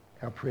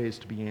our prayers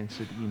to be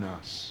answered in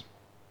us,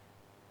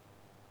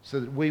 so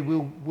that we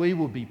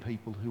will be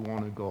people who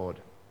honour God,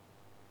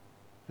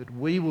 that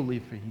we will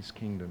live for his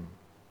kingdom,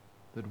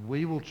 that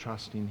we will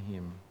trust in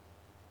him,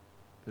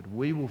 that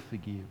we will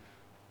forgive,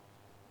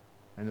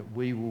 and that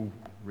we will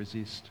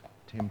resist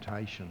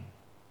temptation.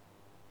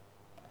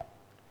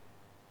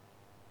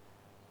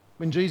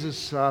 When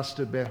Jesus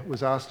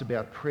was asked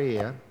about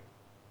prayer,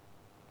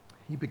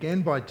 he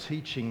began by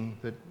teaching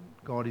that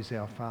God is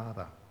our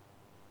Father.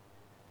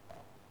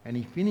 And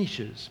he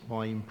finishes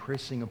by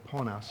impressing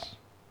upon us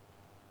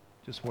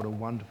just what a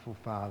wonderful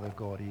Father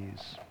God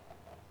is.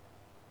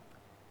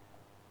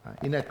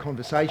 In that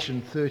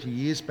conversation 30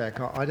 years back,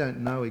 I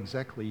don't know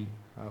exactly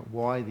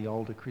why the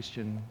older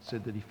Christian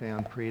said that he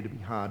found prayer to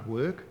be hard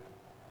work.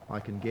 I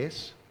can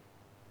guess.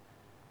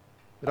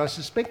 But I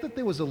suspect that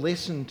there was a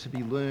lesson to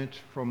be learnt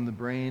from the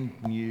brand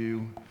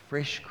new,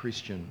 fresh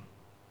Christian.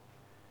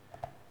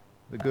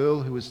 The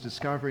girl who was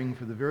discovering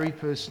for the very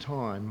first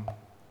time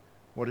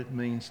what it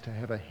means to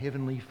have a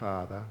heavenly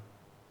Father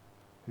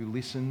who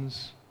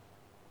listens,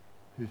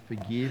 who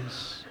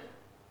forgives,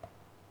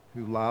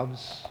 who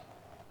loves,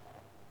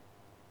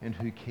 and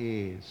who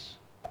cares,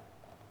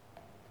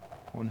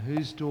 on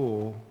whose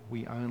door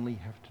we only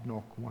have to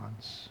knock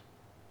once.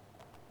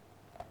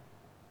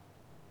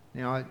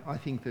 Now, I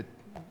think that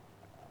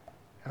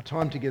our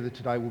time together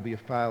today will be a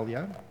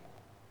failure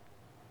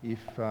if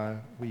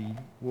we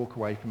walk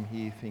away from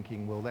here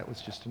thinking, well, that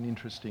was just an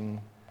interesting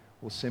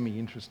or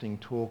semi-interesting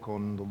talk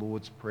on the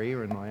Lord's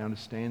Prayer, and I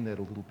understand that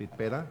a little bit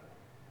better,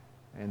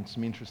 and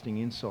some interesting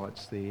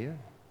insights there,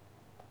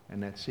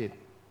 and that's it.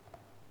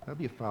 That'll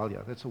be a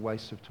failure. That's a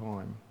waste of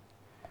time.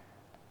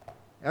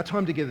 Our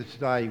time together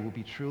today will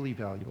be truly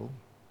valuable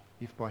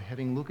if, by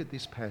having a look at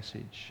this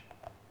passage,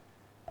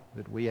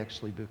 that we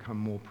actually become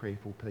more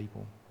prayerful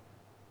people.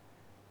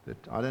 That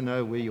I don't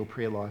know where your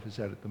prayer life is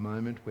at the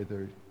moment,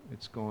 whether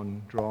it's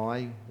gone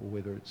dry or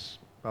whether it's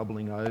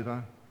bubbling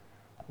over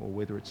or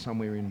whether it's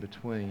somewhere in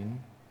between.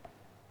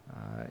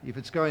 If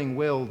it's going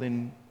well,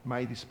 then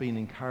may this be an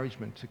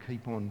encouragement to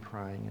keep on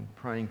praying and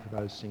praying for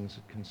those things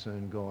that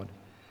concern God.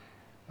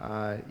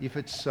 If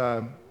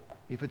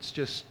it's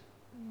just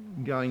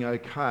going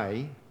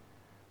okay,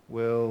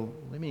 well,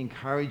 let me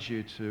encourage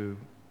you to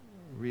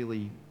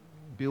really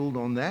build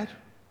on that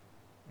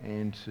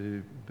and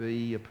to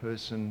be a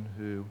person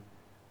who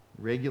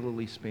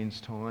regularly spends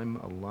time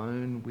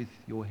alone with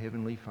your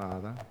Heavenly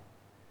Father.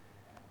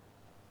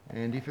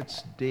 And if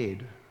it's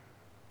dead,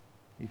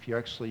 if you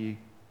actually,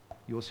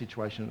 your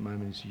situation at the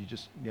moment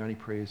is the only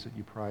prayers that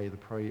you pray are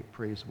the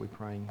prayers that we're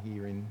praying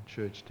here in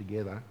church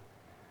together,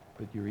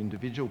 but your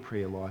individual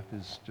prayer life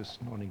is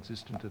just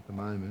non-existent at the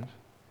moment,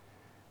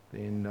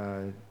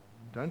 then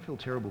don't feel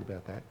terrible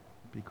about that,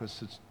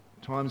 because it's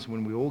times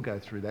when we all go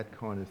through that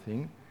kind of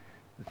thing.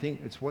 I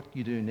think it's what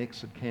you do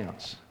next that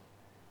counts.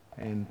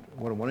 And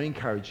what I want to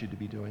encourage you to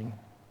be doing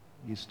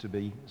is to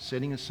be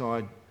setting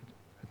aside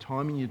a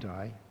time in your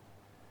day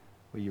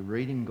where you're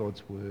reading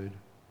God's word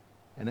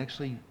and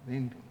actually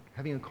then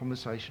having a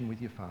conversation with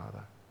your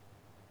Father,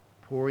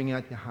 pouring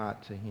out your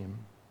heart to him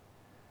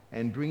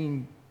and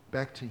bringing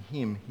back to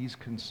him his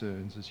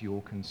concerns as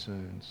your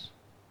concerns.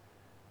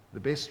 The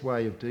best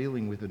way of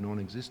dealing with a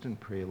non-existent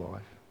prayer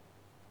life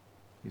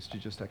is to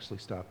just actually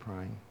start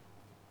praying.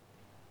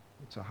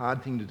 It's a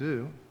hard thing to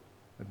do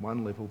at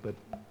one level, but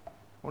I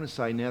want to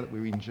say now that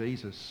we're in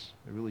Jesus,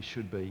 it really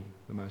should be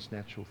the most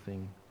natural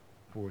thing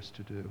for us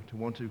to do, to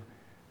want to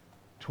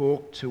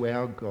talk to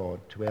our God,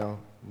 to our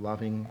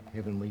loving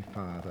Heavenly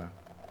Father,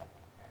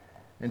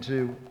 and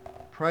to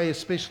pray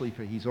especially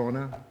for his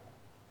honour,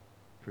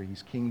 for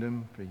his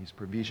kingdom, for his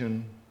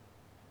provision,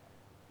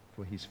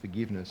 for his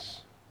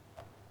forgiveness,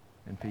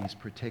 and for his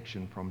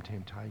protection from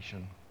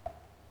temptation.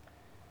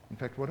 In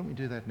fact, why don't we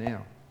do that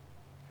now?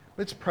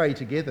 Let's pray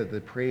together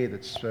the prayer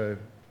that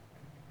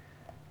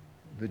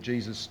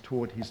Jesus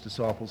taught his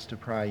disciples to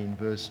pray in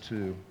verse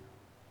 2.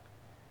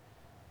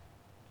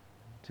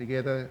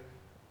 Together,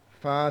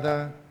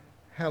 Father,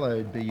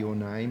 hallowed be your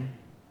name.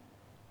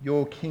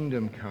 Your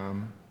kingdom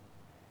come.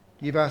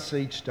 Give us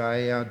each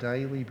day our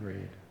daily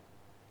bread.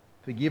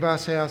 Forgive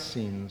us our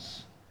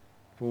sins,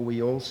 for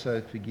we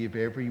also forgive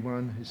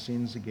everyone who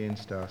sins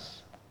against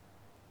us.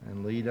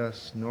 And lead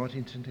us not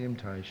into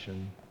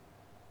temptation.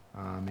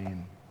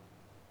 Amen.